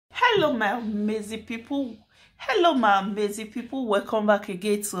Hello my amazing people. Hello my amazing people. Welcome back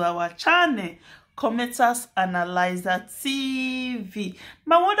again to our channel, Commenters Analyzer TV.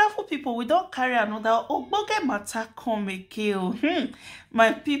 My wonderful people, we don't carry another ogbonge matter come again.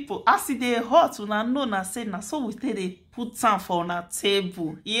 My people, as it dey hot, una know na say na so we take dey put am for una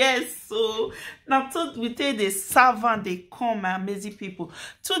table. Yes, so na so we take dey serve and dey come, my amazing people.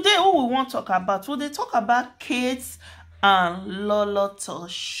 Today, who we want to talk about? We dey talk about Kate and Lolo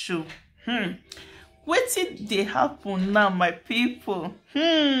show. Wetin dey happen now, my people?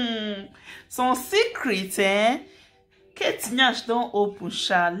 Some secret, Kate nyash don open,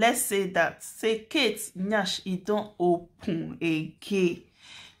 sha. Let's say that. Say Kate nyash e don open again.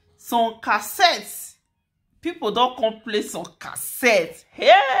 Some cassettes. People don come play some cassettes.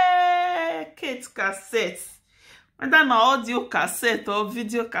 Hey, Kate cassettes. Whether na audio cassette or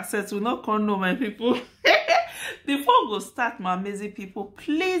video cassette, we not come know, my people. Before we go start, my amazing people,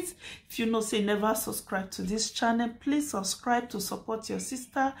 please, if you know say never subscribe to this channel, please subscribe to support your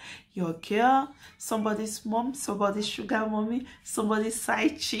sister, your girl, somebody's mom, somebody's sugar mommy, somebody's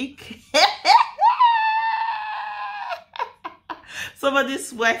side chick,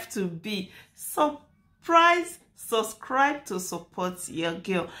 somebody's wife to be. Surprise, subscribe to support your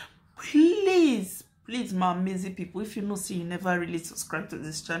girl. Please, my amazing people, if you know say you never really subscribe to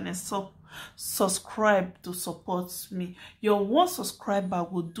this channel, subscribe to support me. Your one subscriber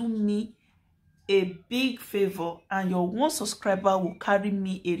will do me a big favor, and your one subscriber will carry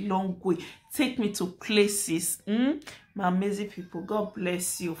me a long way, take me to places. My amazing people, God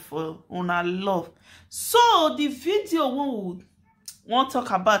bless you for una love. So the video we want to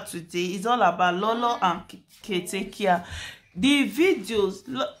talk about today is all about Lolo and Kate. The videos,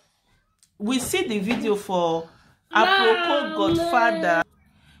 we see the video for Provoke Godfather.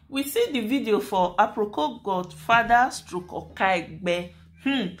 We see the video for Provoke Godfather stroke Okaigbe.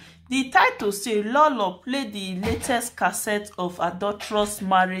 The title say Lolo play the latest cassette of adulterous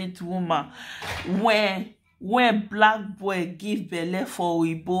married woman when black boy give belle for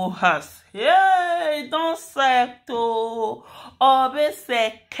Igbo house. Hey, don't say to obe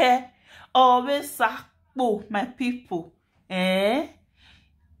seke obe sakpo, my people.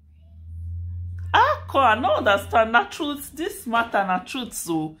 I don't understand na truth. This matter na truth.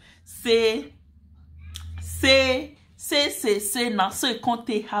 So say now so it can't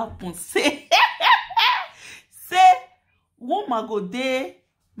take happen. Say woman go dey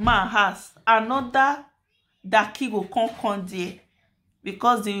man house, another daki go come there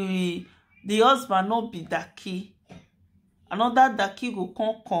because the husband not be daki. Another daki go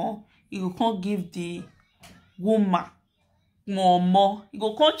come, he go come give the woman more. He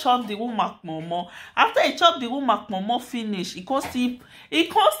go come chop the woman more. After he chop the woman more finish, he can't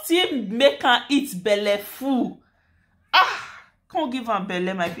still make her eat belle full. Can't give her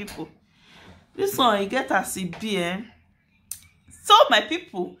belle, my people. This one he get as it be. So my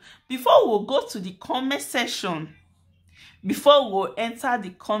people, before we go to the comment section, before we enter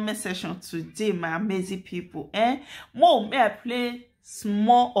the comment section today, my amazing people, more may I play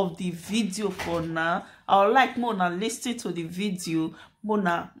small of the video for now. I would like more now listen to the video.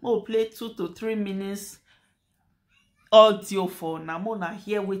 More play 2 to 3 minutes audio for now. More now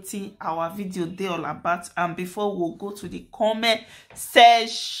hear waiting our video they all about. And before we go to the comment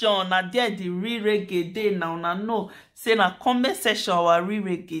section, now there the re-reggae day now. Now know say na comment section our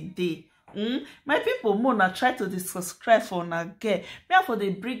re-reggae day. My people, more na try to subscribe for na get. Me for the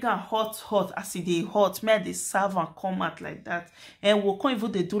bring and hot as it dey hot. Me they serve and come out like that. And we can't even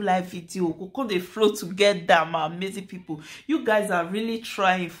they do live video. We can't they flow together, my amazing people. You guys are really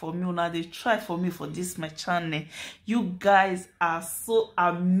trying for me. Now they try for me for this my channel. You guys are so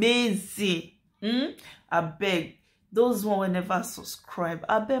amazing. I beg. Those one will never subscribe.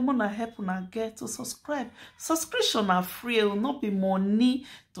 I bet mona help una get to subscribe. Subscription are free. It will not be money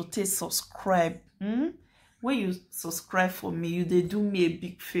to take subscribe. When you subscribe for me, you they do me a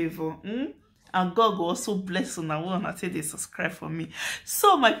big favor. And God will also bless una when I say they subscribe for me.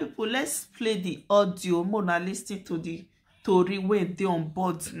 So my people, let's play the audio. Mona listen to the story when they on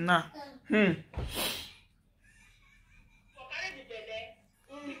board now.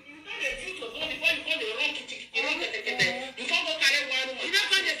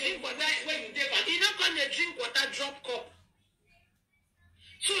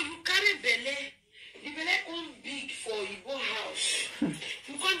 So you carry belle, the belle on big for Igbo house.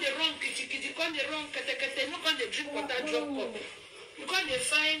 You can't the wrong kitty, you can't the wrong kete, you can't the drink water drop cup. You can't the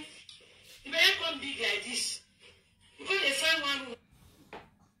find the belle come big like this. You can't the find one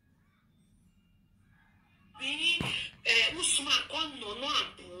usma come no and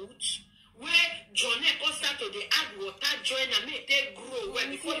put where Johnny come start to the add water join and make they grow well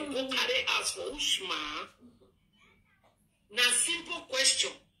before you go carry house for Ushma. Now simple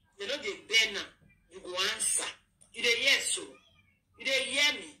question. They know the banner. You go answer. You dey yes so. You dey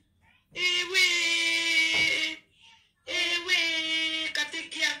hear me. Ewe,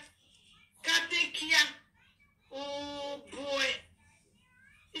 katekia. Oh boy.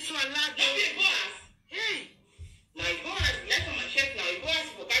 This one lad. Hey. Now you go and left on my chest now. You go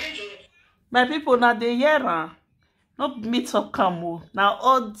ask for carry Johnny. My people, now they hear no me talk am. Now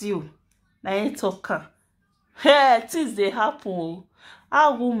audio. Now ain't talk. Hey, things they happen.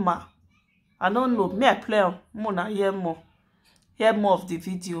 Ah, woman. I don't know. Me I play more now. Hear more of the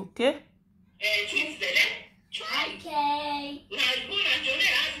video, okay? Twins belly. Okay. Now you go and Johnny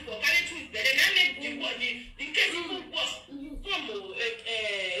ask for carry twins belly. Now make the body. The case you boss. Come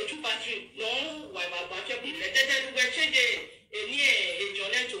two battery. No, why my battery? Then we change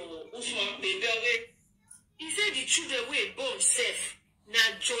Johnny to Usman baby. He said the children were born safe.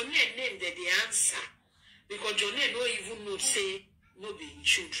 Now Johnny named the answer because Johnny no even know say no being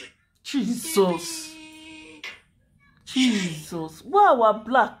children. Jesus. Why our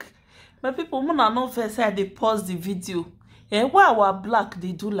black? My people, when I know first say they pause the video. Why our black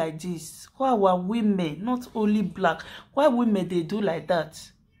they do like this? Why our women, not only black, why women they do like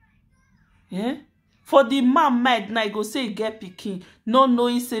that? Yeah? For the man might now go say get pikin, no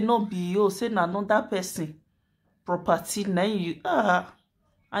knowing say no be you, say na another person property now you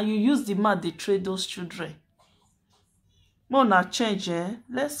and you use the man they trade those children. More na change, eh?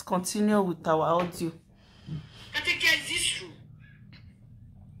 Let's continue with our audio. Katekia, is this true?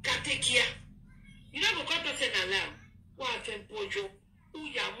 Katekia. You know what I'm saying now? What I'm pojo.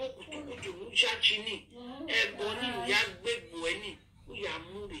 Uya moku tukuju mujachini. Boni uya gbegweni. Uya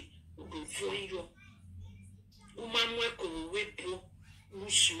mure. Udo foyo. Umamwe kowepo.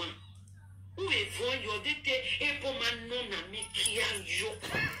 Mushma. Uwe foyo dete. Epo manona mikia yo.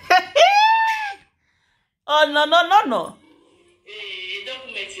 Oh no.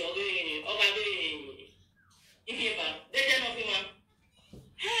 Document your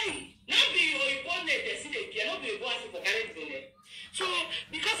hey, not be your born they see the piano be born for carry so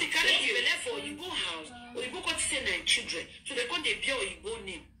because he carry you left for you go house or you go to say nine children so they call the pure you go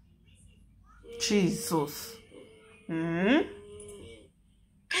name Jesus.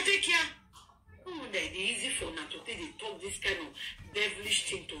 Katekia. Oh, that easy for now to take they talk this kind of devilish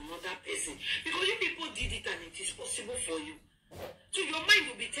thing to another person because you people did it and it is possible for you. So your mind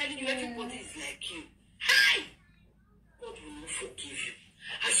will be telling you everybody is like you. Hi! God will not forgive you.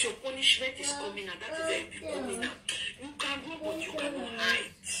 As your punishment is coming and that is where it will be coming out. You can go but you cannot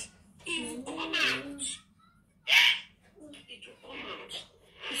hide. It will come out. It will come out.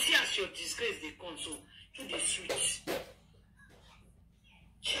 You see as your disgrace they come so to the sweet.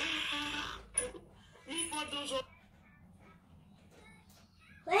 Leave all those up.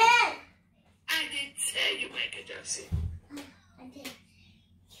 I did tell you Michael Jackson.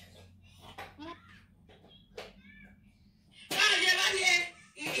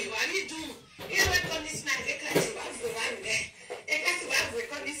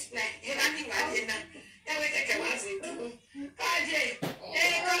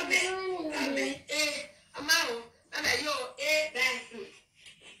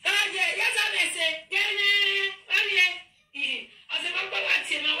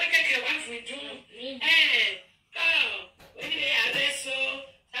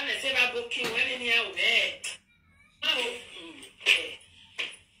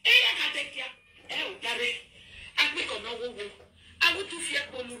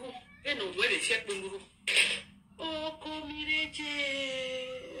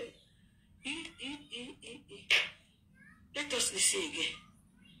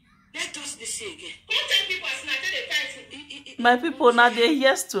 Let us listen again. My people, now they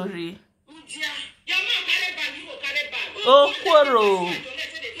hear story. Oh, quarrel.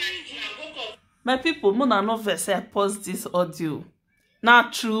 My people, Mona no verse I pause this audio. Now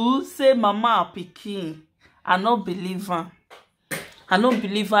true, say mama pikin. I no believe her. I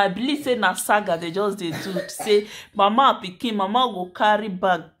believe say na saga they just they do. Say mama pikin, mama go carry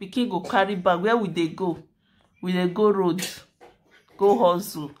bag, pikin go carry bag. Where will they go? Will they go road? Go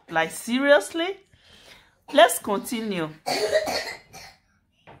hustle? Like seriously? Let's continue.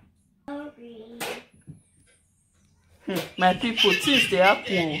 My people, things they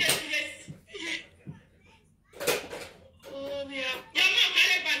happen.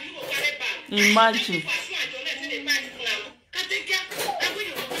 Imagine.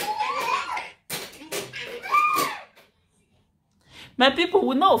 My people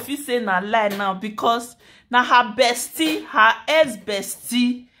will not officially say na lie now because now her bestie, her ex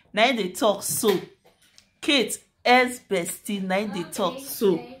bestie, Now they talk so. Kate ex bestie. Now they talk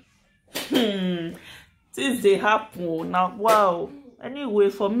so. Things they happen now. Wow. Anyway,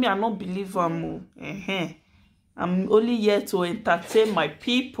 for me, I don't believe I'm. I'm only here to entertain my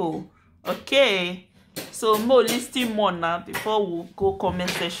people. Okay. So more listing more now before we go comment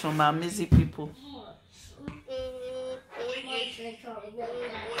section, my amazing people.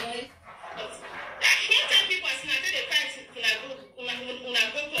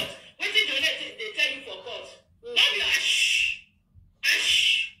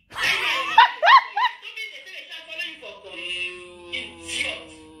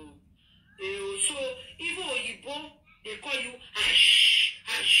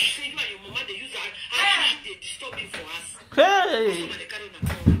 Hey.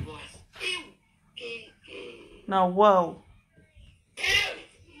 Now wow.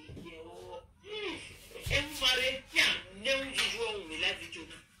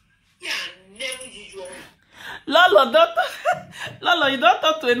 Lolo, don't Lolo, you don't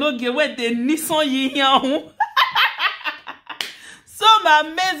talk to a no girl where they Nissan here. So my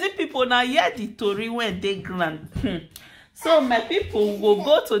amazing people now hear the story when they grand. So my people will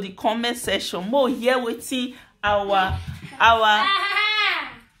go to the comment section. More here waiting our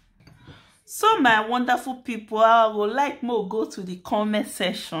so my wonderful people, I would like more go to the comment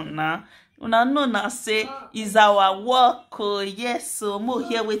section now. Una know now say is our work. Oh yes, so more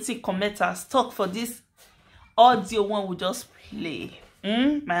here waiting commenters talk for this audio one we just play.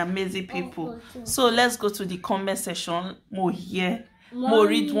 My amazing people. So let's go to the comment section. More here. More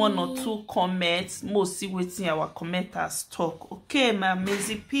read one or two comments. More see waiting our commenters talk. Okay, my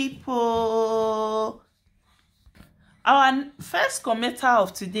amazing people. Our first commenter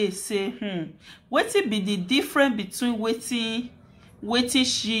of today say, wetin be the difference between wetin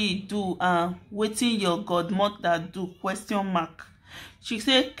she do and wetin your godmother do? ? She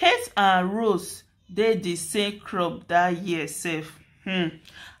say Kate and Rose dey the same crop that year sef. And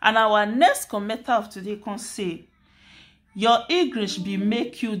our next commenter of today can say, your English be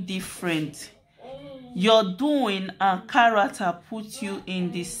make you different. Your doing and character put you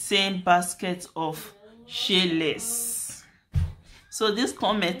in the same basket of shameless. So these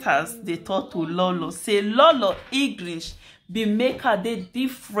commenters they talk to Lolo, say Lolo English be make her dey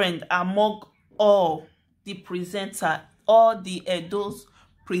different among all the presenter, all the those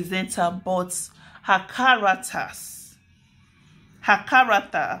presenter, but her character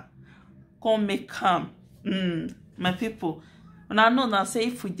can make am. My people, and I know now say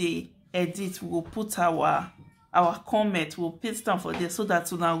if we dey edit, we will put our comment, we'll paste them for there so that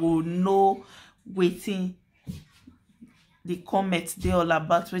una will know waiting the comment they all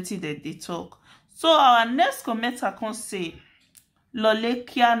about waiting that they talk. So our next commenter can say,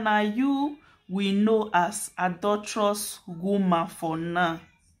 Lolekia na you we know as adulterous woman for now.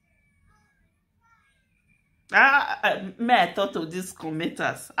 May I thought of these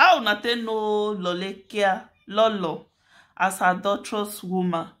commenters. How not know Lolekia Lolo as adulterous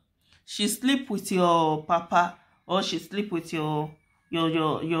woman? She sleep with your papa, or she sleep with your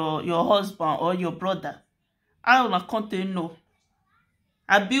husband or your brother. I don't can't know.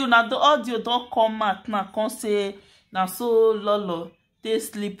 I be una the audio don't come out now. Can't say now so Lolo they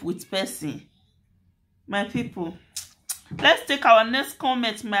sleep with person. My people, let's take our next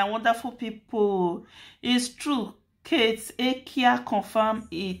comment. My wonderful people, it's true. Kate Akia confirm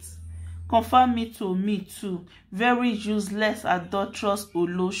it. Confirm it to me too. Very useless, adulterous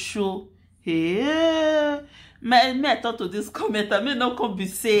Olosho. Hey, me I thought to this comment. I may not come be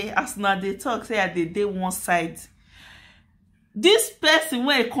say as now they talk say they dey one side. This person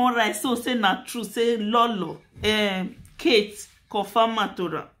when it come right so say not true. Say Lolo, Kate confirm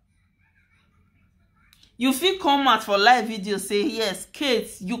matura. You feel come out for live video say yes, Kate,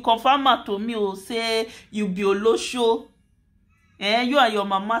 you confirm out to me or say you be Olosho. You and your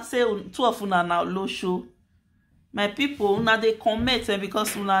mama say two of una na Olosho. My people, una they comment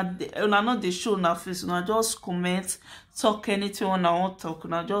because una not the show na face, una just comment, talk anything una want talk,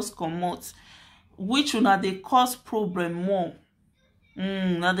 una just comment. Which una they cause problem more.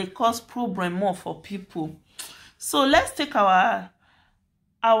 Now they cause problem more for people. So let's take our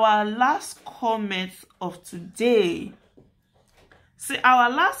last comment of today. See, our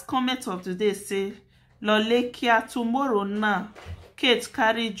last comment of today say, Lolekia tomorrow now, Kate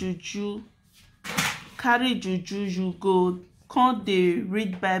carry juju, you go can't they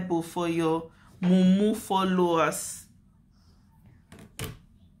read Bible for your mumu followers.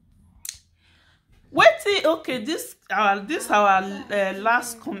 Wait, okay, this our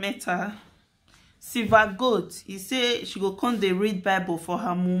last commenter. Silver Goat, he say she go come dey read Bible for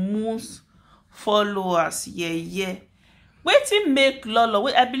her mumu's followers. Yeah. wetin make Lolo,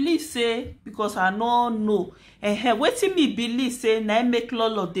 I believe say, because I no know, wetin me believe say na make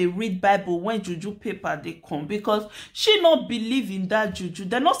Lolo dey read Bible when juju paper dey come, because she no believe in that juju.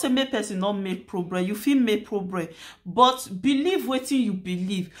 They not say make person not make progress. You feel make progress, but believe wetin you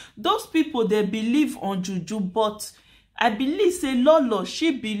believe. Those people they believe on juju, but I believe say Lolo,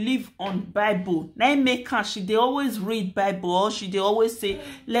 she believe on Bible. Na make her she dey always read Bible, or she dey always say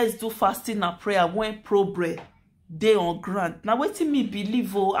let's do fasting and prayer when progress dey on ground. Now wetin me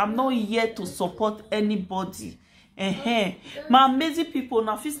believe. Oh, I'm not here to support anybody. My amazing people,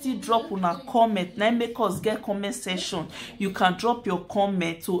 now fit still drop una comment. Now make us get comment section. You can drop your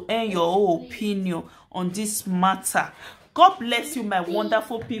comment to earn your own opinion on this matter. God bless you, my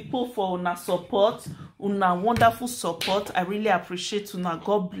wonderful people, for una support, una wonderful support. I really appreciate una.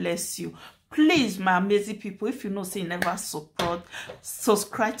 God bless you. Please, my amazing people, if you know say you never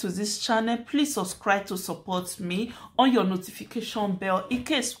subscribe to this channel, please subscribe to support me on your notification bell, in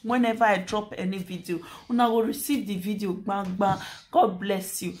case whenever I drop any video, una will receive the video bang bang. God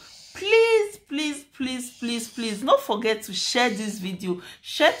bless you. Please, please, please, please, please, don't forget to share this video.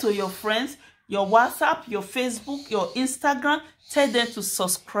 Share to your friends, your WhatsApp, your Facebook, your Instagram. Tell them to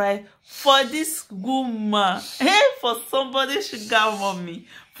subscribe for this woman, for somebody sugar mommy,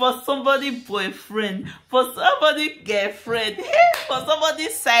 for somebody boyfriend, for somebody girlfriend, for somebody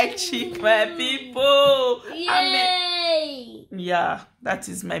side chick, my people. Yay! Yeah, that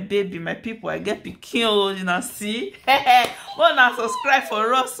is my baby, my people. I get pikin, you know, see. Wanna subscribe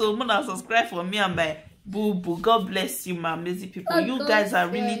for us, so wanna subscribe for me and my boo boo. God bless you, my amazing people. You guys are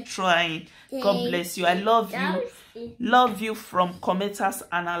really trying. God bless you. I love you. Love you from Commenters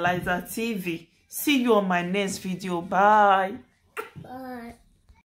Analyzer TV. See you on my next video. Bye. Bye.